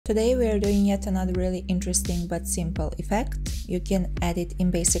Today we are doing yet another really interesting but simple effect. You can add it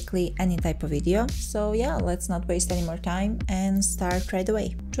in basically any type of video. So yeah, let's not waste any more time and start right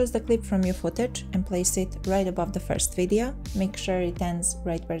away. Choose the clip from your footage and place it right above the first video. Make sure it ends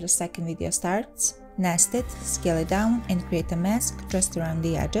right where the second video starts. Nest it, scale it down and create a mask just around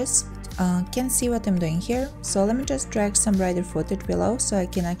the edges. Can see what I'm doing here, so let me just drag some brighter footage below so I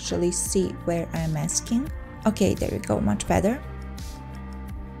can actually see where I'm masking. Okay, there we go, much better.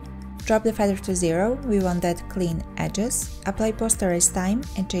 Drop the feather to 0, we want that clean edges. Apply Posterize Time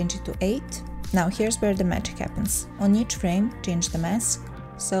and change it to 8. Now here's where the magic happens. On each frame, change the mask.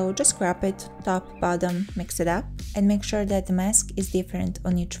 So just grab it, top, bottom, mix it up, and make sure that the mask is different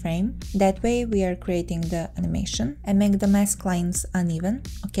on each frame. That way we are creating the animation, and make the mask lines uneven,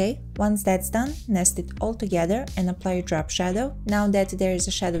 okay? Once that's done, nest it all together and apply a drop shadow. Now that there is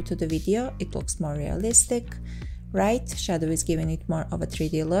a shadow to the video, it looks more realistic. Right, shadow is giving it more of a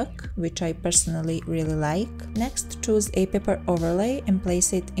 3D look, which I personally really like. Next, choose a paper overlay and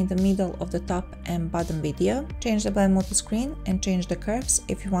place it in the middle of the top and bottom video. Change the blend mode to screen and change the curves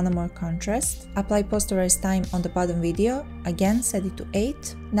if you want a more contrast. Apply Posterize Time on the bottom video, again set it to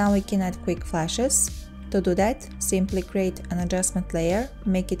 8. Now we can add quick flashes. To do that, simply create an adjustment layer,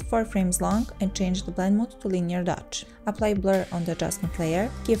 make it 4 frames long and change the blend mode to linear dodge. Apply blur on the adjustment layer,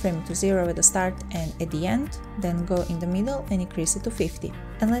 keyframe to 0 at the start and at the end, then go in the middle and increase it to 50.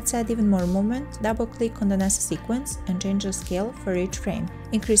 And let's add even more movement, double click on the nested sequence and change the scale for each frame.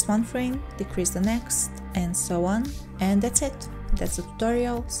 Increase one frame, decrease the next, and so on. And that's it. That's the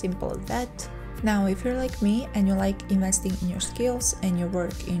tutorial, simple as that. Now, if you're like me and you like investing in your skills and your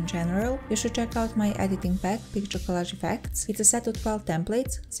work in general, you should check out my editing pack, Picture Collage Effects. It's a set of 12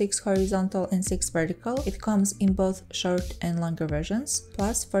 templates, 6 horizontal and 6 vertical. It comes in both short and longer versions,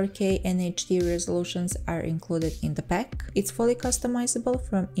 plus 4K and HD resolutions are included in the pack. It's fully customizable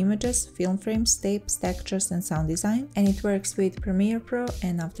from images, film frames, tapes, textures and sound design, and it works with Premiere Pro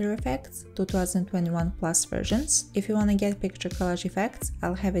and After Effects 2021 plus versions. If you want to get Picture Collage Effects,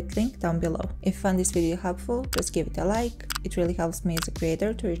 I'll have it linked down below. If you found this video helpful, just give it a like, it really helps me as a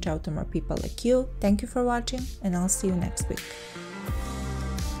creator to reach out to more people like you. Thank you for watching and I'll see you next week.